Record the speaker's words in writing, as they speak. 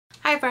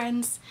Hi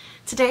friends!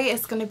 Today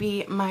is going to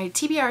be my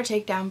TBR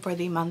takedown for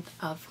the month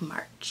of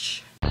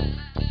March.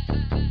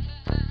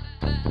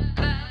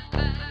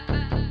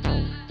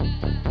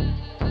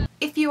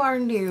 If you are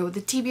new, the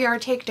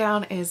TBR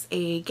Takedown is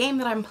a game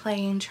that I'm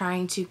playing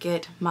trying to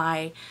get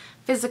my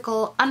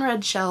physical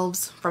unread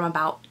shelves from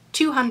about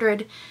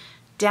 200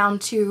 down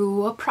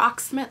to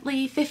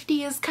approximately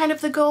 50 is kind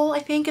of the goal, I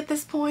think, at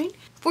this point.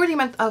 For the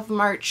month of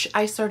March,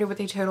 I started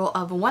with a total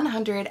of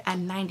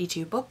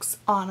 192 books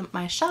on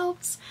my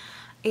shelves,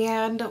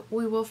 and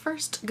we will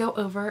first go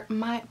over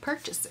my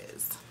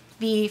purchases.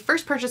 The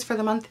first purchase for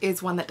the month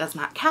is one that does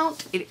not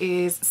count. It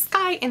is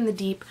Sky in the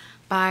Deep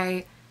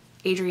by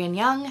Adrienne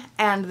Young,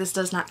 and this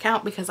does not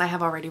count because I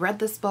have already read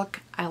this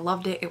book. I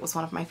loved it. It was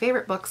one of my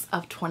favorite books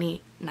of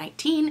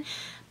 2019,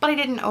 but I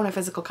didn't own a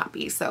physical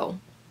copy, so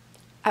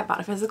I bought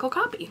a physical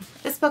copy.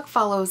 This book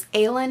follows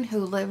Aelin, who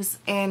lives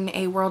in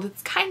a world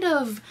that's kind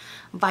of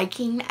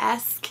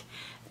Viking-esque,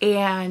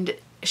 and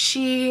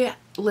she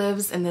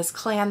lives in this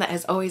clan that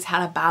has always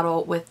had a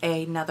battle with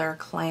another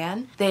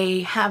clan. They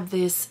have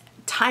this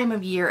time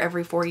of year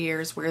every 4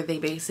 years where they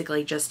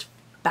basically just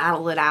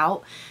battle it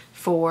out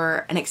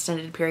for an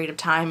extended period of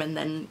time and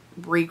then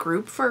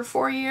regroup for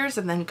 4 years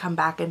and then come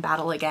back and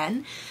battle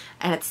again.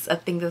 And it's a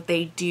thing that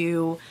they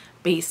do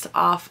based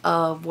off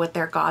of what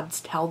their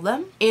gods tell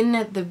them.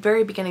 In the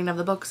very beginning of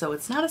the book, so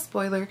it's not a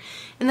spoiler,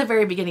 in the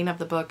very beginning of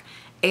the book,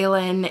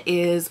 Aelin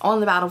is on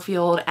the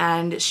battlefield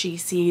and she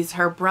sees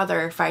her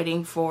brother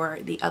fighting for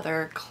the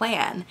other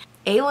clan.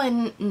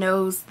 Aelin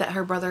knows that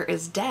her brother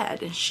is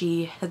dead.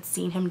 She had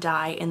seen him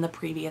die in the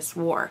previous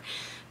war.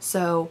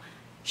 So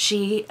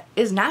she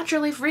is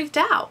naturally freaked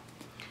out.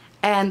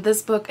 And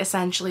this book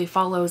essentially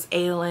follows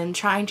Aelin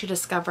trying to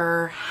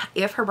discover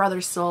if her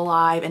brother's still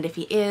alive, and if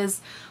he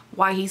is,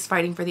 why he's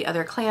fighting for the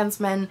other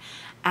clansmen.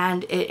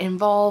 And it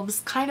involves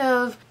kind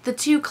of the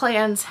two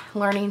clans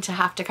learning to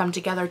have to come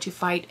together to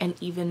fight an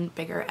even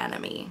bigger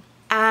enemy.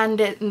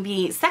 And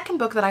the second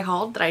book that I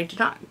hauled that I do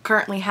not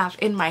currently have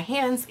in my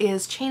hands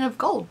is Chain of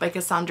Gold by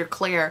Cassandra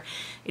Clare.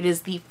 It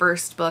is the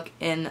first book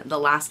in the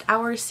Last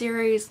Hour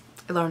series.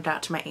 I loaned it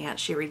out to my aunt.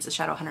 She reads the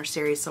Shadowhunter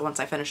series, so once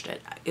I finished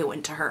it, it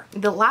went to her.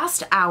 The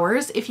Last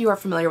Hours, if you are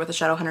familiar with the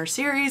Shadowhunter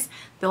series,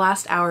 The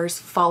Last Hours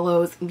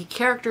follows the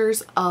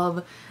characters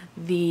of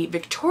the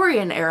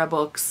Victorian era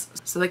books,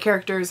 so the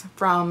characters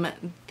from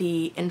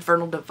the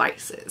Infernal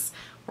Devices.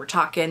 We're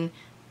talking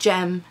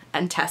Jem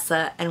and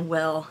Tessa and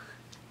Will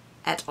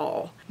et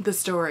al. The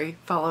story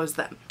follows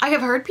them. I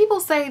have heard people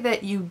say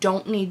that you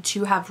don't need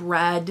to have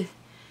read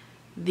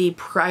the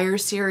prior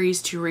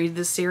series to read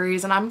this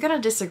series, and I'm gonna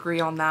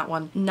disagree on that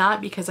one.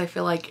 Not because I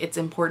feel like it's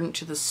important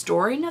to the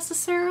story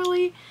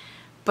necessarily,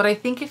 but I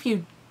think if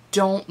you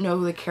don't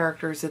know the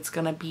characters, it's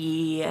gonna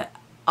be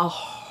a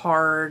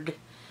hard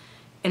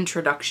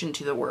introduction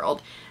to the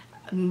world.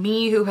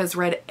 Me, who has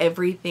read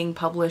everything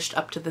published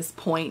up to this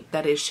point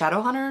that is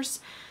Shadowhunters,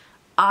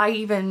 I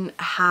even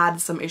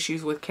had some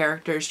issues with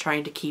characters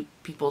trying to keep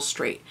people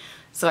straight.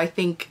 So I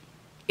think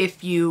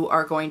if you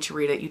are going to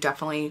read it, you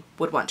definitely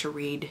would want to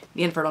read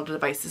the Infernal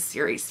Devices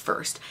series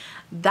first.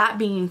 That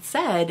being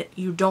said,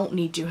 you don't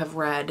need to have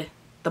read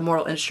the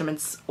Mortal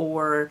Instruments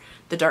or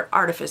the Dark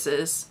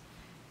Artifices,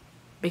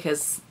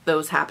 because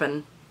those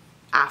happen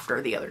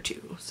after the other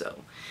two.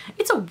 So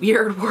it's a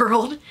weird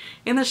world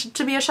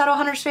to be a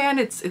Shadowhunters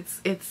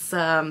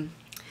fan.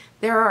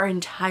 There are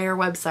entire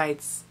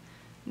websites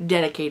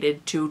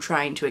dedicated to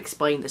trying to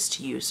explain this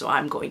to you, so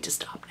I'm going to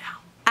stop now.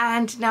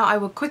 And now I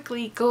will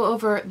quickly go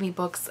over the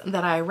books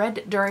that I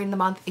read during the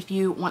month. If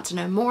you want to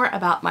know more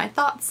about my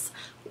thoughts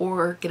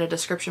or get a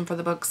description for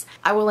the books,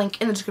 I will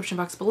link in the description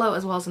box below,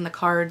 as well as in the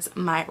cards,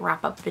 my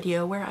wrap-up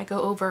video where I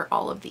go over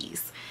all of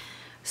these.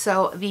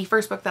 So the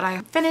first book that I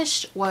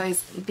finished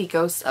was The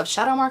Ghosts of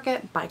Shadow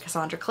Market by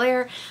Cassandra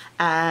Clare,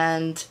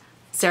 and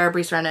Sarah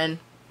Brees Rennan,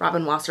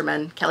 Robin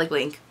Wasserman, Kelly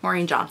Blink,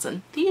 Maureen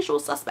Johnson, the usual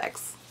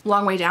suspects.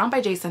 Long Way Down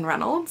by Jason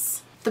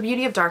Reynolds, The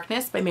Beauty of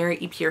Darkness by Mary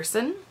E.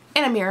 Pearson,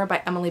 In a Mirror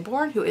by Emily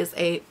Bourne, who is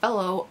a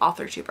fellow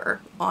Authortuber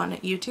on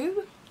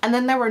YouTube. And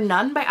then there were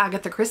None by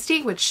Agatha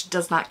Christie, which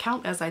does not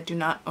count as I do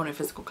not own a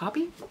physical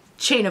copy.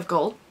 Chain of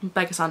Gold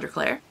by Cassandra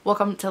Clare,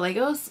 Welcome to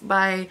Lagos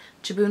by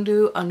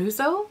Chibundu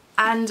Onuzo,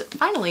 and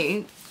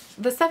finally,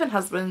 The Seven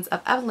Husbands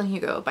of Evelyn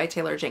Hugo by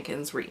Taylor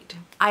Jenkins Reid.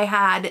 I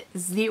had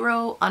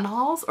 0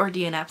 unhauls or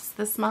DNFs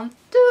this month.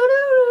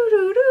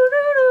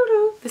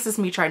 This is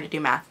me trying to do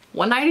math.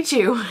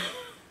 192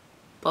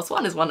 plus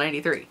 1 is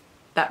 193.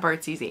 That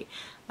part's easy.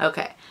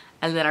 Okay,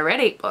 and then I read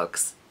 8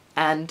 books,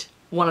 and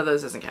one of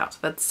those doesn't count, so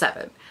that's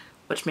 7,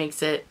 which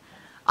makes it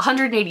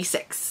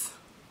 186.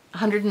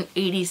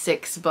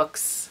 186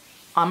 books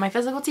on my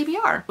physical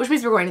TBR, which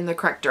means we're going in the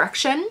correct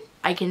direction.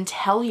 I can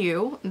tell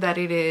you that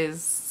it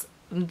is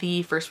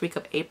the first week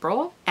of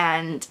April,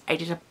 and I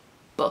did a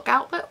book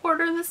outlet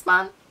order this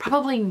month.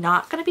 Probably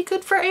not gonna be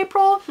good for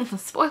April.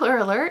 Spoiler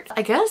alert.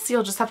 I guess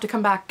you'll just have to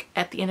come back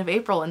at the end of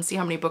April and see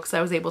how many books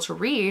I was able to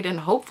read, and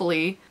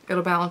hopefully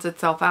it'll balance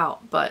itself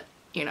out, but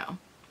you know,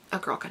 a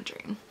girl can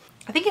dream.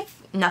 I think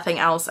if nothing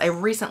else, I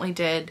recently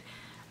did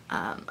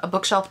a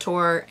bookshelf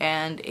tour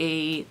and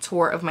a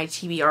tour of my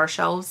TBR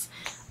shelves.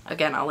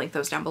 Again, I'll link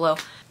those down below.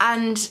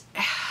 And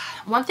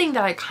one thing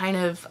that I kind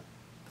of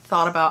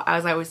thought about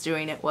as I was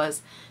doing it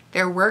was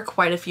there were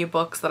quite a few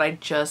books that I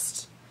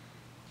just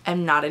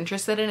am not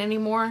interested in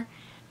anymore.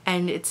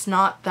 And it's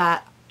not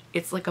that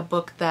it's like a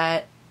book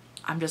that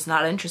I'm just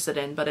not interested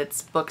in, but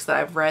it's books that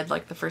I've read,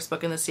 like the first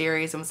book in the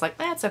series, and was like,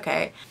 that's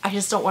okay. I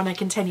just don't want to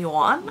continue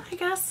on, I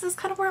guess, is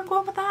kind of where I'm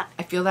going with that.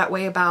 I feel that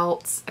way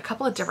about a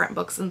couple of different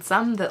books, and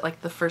some that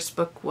like the first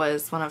book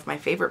was one of my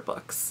favorite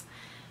books,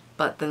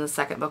 but then the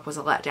second book was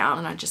a letdown,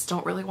 and I just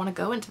don't really want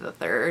to go into the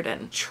third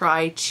and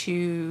try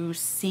to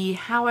see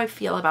how I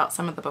feel about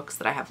some of the books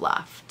that I have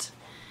left.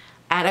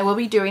 And I will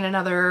be doing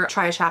another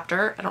try a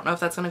chapter. I don't know if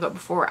that's going to go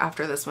before or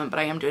after this one, but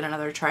I am doing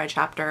another try a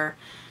chapter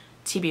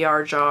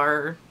TBR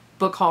jar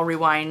book haul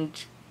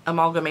rewind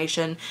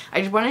amalgamation. I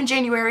did one in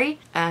January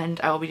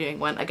and I will be doing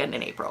one again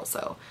in April.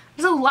 So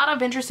there's a lot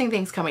of interesting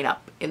things coming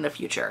up in the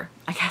future,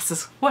 I guess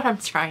is what I'm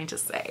trying to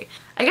say.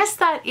 I guess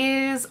that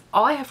is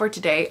all I have for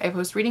today. I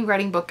post reading,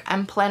 writing, book,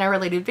 and planner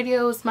related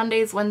videos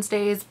Mondays,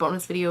 Wednesdays,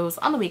 bonus videos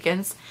on the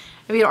weekends.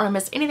 If you don't want to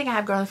miss anything I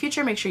have going in the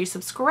future, make sure you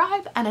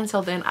subscribe. And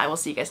until then, I will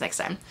see you guys next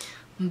time.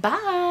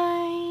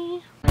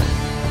 Bye!